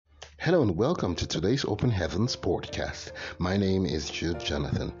Hello and welcome to today's Open Heavens podcast. My name is Jude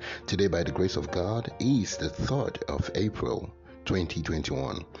Jonathan. Today, by the grace of God, is the 3rd of April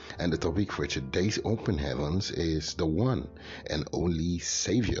 2021, and the topic for today's Open Heavens is the one and only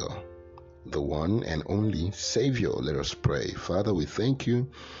Savior. The one and only Savior. Let us pray. Father, we thank you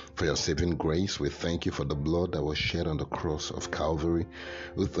for your saving grace. We thank you for the blood that was shed on the cross of Calvary.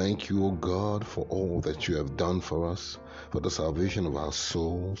 We thank you, O God, for all that you have done for us, for the salvation of our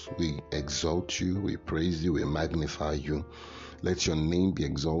souls. We exalt you, we praise you, we magnify you. Let your name be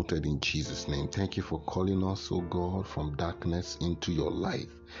exalted in Jesus' name. Thank you for calling us, O God, from darkness into your light.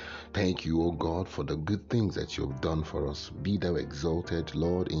 Thank you, O God, for the good things that you have done for us. Be thou exalted,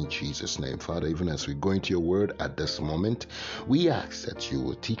 Lord, in Jesus' name. Father, even as we go into your word at this moment, we ask that you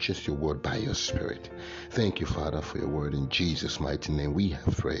will teach us your word by your Spirit. Thank you, Father, for your word. In Jesus' mighty name we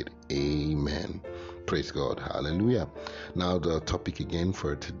have prayed. Amen. Praise God. Hallelujah. Now the topic again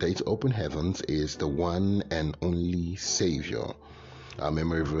for today's Open Heavens is the one and only Savior. Our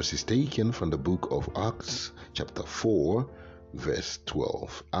memory verse is taken from the book of Acts chapter 4 verse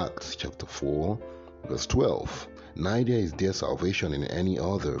 12. Acts chapter 4 verse 12. Neither is there salvation in any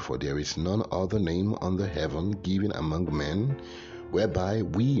other, for there is none other name under heaven given among men whereby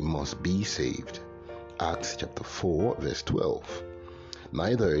we must be saved. Acts chapter 4 verse 12.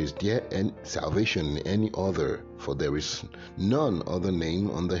 Neither is there any salvation in any other, for there is none other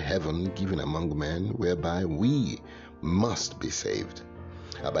name under heaven given among men whereby we must be saved.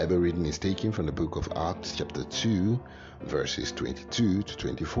 Our Bible reading is taken from the book of Acts chapter 2 verses 22 to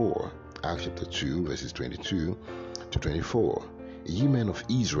 24. Acts chapter 2 verses 22 to 24. Ye men of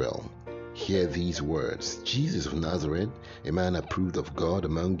Israel, hear these words. Jesus of Nazareth, a man approved of God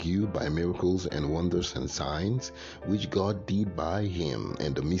among you by miracles and wonders and signs, which God did by him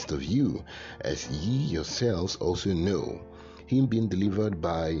in the midst of you, as ye yourselves also know, him being delivered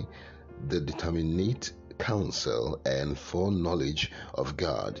by the determinate counsel and foreknowledge of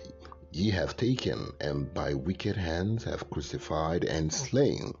God, ye have taken, and by wicked hands have crucified and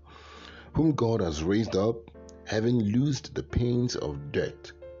slain, whom God has raised up, having loosed the pains of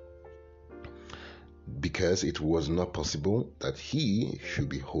death, because it was not possible that he should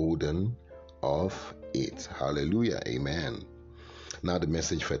be holden of it. Hallelujah. Amen. Now the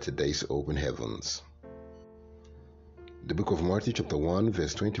message for today's Open Heavens. The book of Matthew chapter 1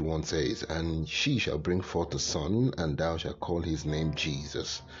 verse 21 says, And she shall bring forth a son, and thou shalt call his name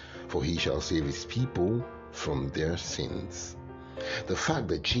Jesus, for he shall save his people from their sins. The fact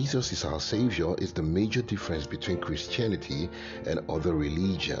that Jesus is our Savior is the major difference between Christianity and other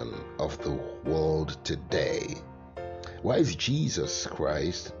religions of the world today. Why is Jesus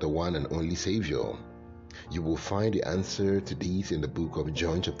Christ the one and only Savior? You will find the answer to these in the book of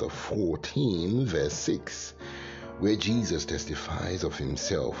John chapter 14 verse 6, where Jesus testifies of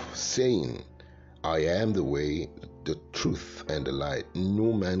himself, saying, I am the way, the truth, and the light.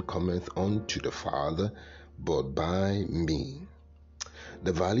 No man cometh unto the Father but by me.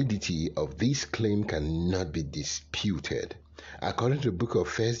 The validity of this claim cannot be disputed. According to the book of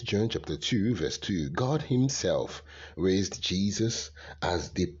 1 John chapter 2 verse 2, God himself raised Jesus as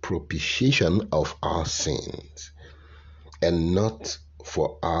the propitiation of our sins, and not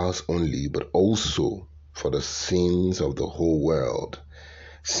for ours only, but also for the sins of the whole world.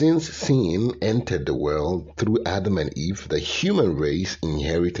 Since sin entered the world through Adam and Eve, the human race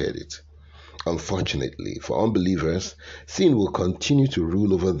inherited it. Unfortunately, for unbelievers, sin will continue to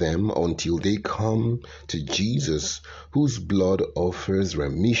rule over them until they come to Jesus, whose blood offers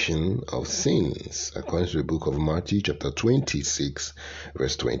remission of sins, according to the book of Matthew chapter 26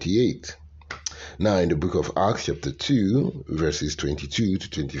 verse 28. Now in the book of Acts chapter 2 verses 22 to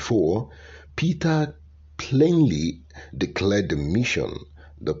 24, Peter plainly declared the mission,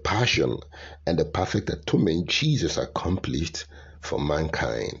 the passion, and the perfect atonement Jesus accomplished for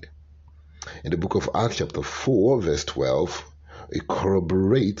mankind. In the book of Acts chapter 4 verse 12, it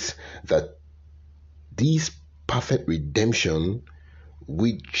corroborates that this perfect redemption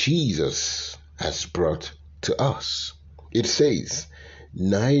which Jesus has brought to us. It says,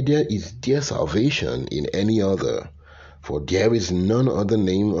 Neither is there salvation in any other, for there is none other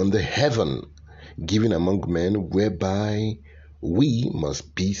name under heaven given among men whereby we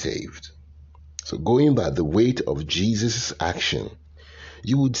must be saved. So going by the weight of Jesus' action,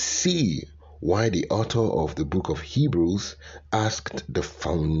 you would see why the author of the book of Hebrews asked the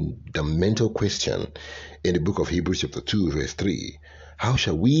fundamental question in the book of Hebrews chapter 2 verse 3. How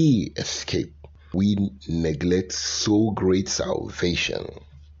shall we escape? We neglect so great salvation.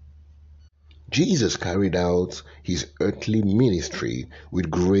 Jesus carried out his earthly ministry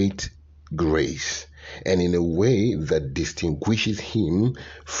with great grace. and in a way that distinguishes him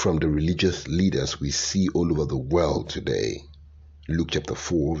from the religious leaders we see all over the world today. Luke chapter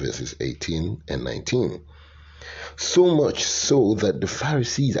 4, verses 18 and 19. So much so that the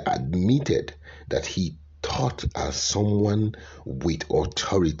Pharisees admitted that he taught as someone with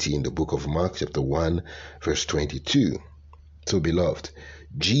authority in the book of Mark chapter 1, verse 22. So, beloved,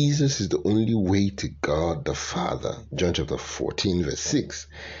 Jesus is the only way to God the Father, John chapter 14, verse 6.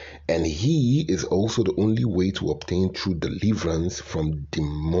 And he is also the only way to obtain true deliverance from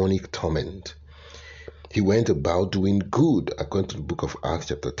demonic torment. He went about doing good, according to the book of Acts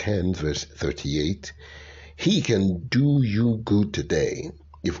chapter 10, verse 38. He can do you good today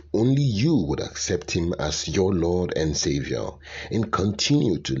if only you would accept him as your Lord and Savior and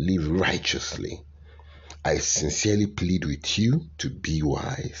continue to live righteously. I sincerely plead with you to be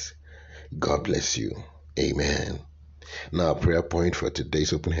wise. God bless you. Amen. Now, prayer point for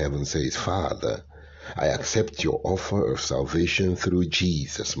today's Open Heaven says, Father, I accept your offer of salvation through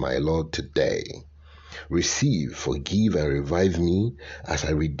Jesus, my Lord, today. Receive, forgive, and revive me as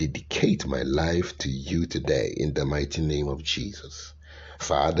I rededicate my life to you today in the mighty name of Jesus.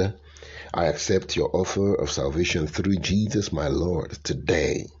 Father, I accept your offer of salvation through Jesus, my Lord,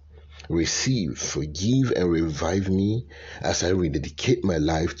 today. Receive, forgive, and revive me as I rededicate my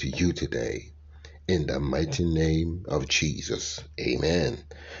life to you today. In the mighty name of Jesus. Amen.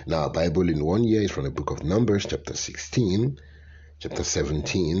 Now, Bible in 1 year is from the book of Numbers, chapter 16, chapter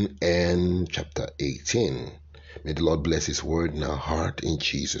 17, and chapter 18. May the Lord bless his word in our heart in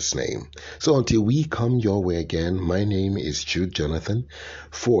Jesus' name. So until we come your way again, my name is Jude Jonathan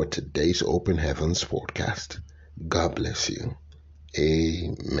for today's Open Heavens podcast. God bless you.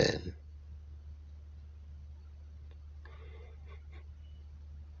 Amen.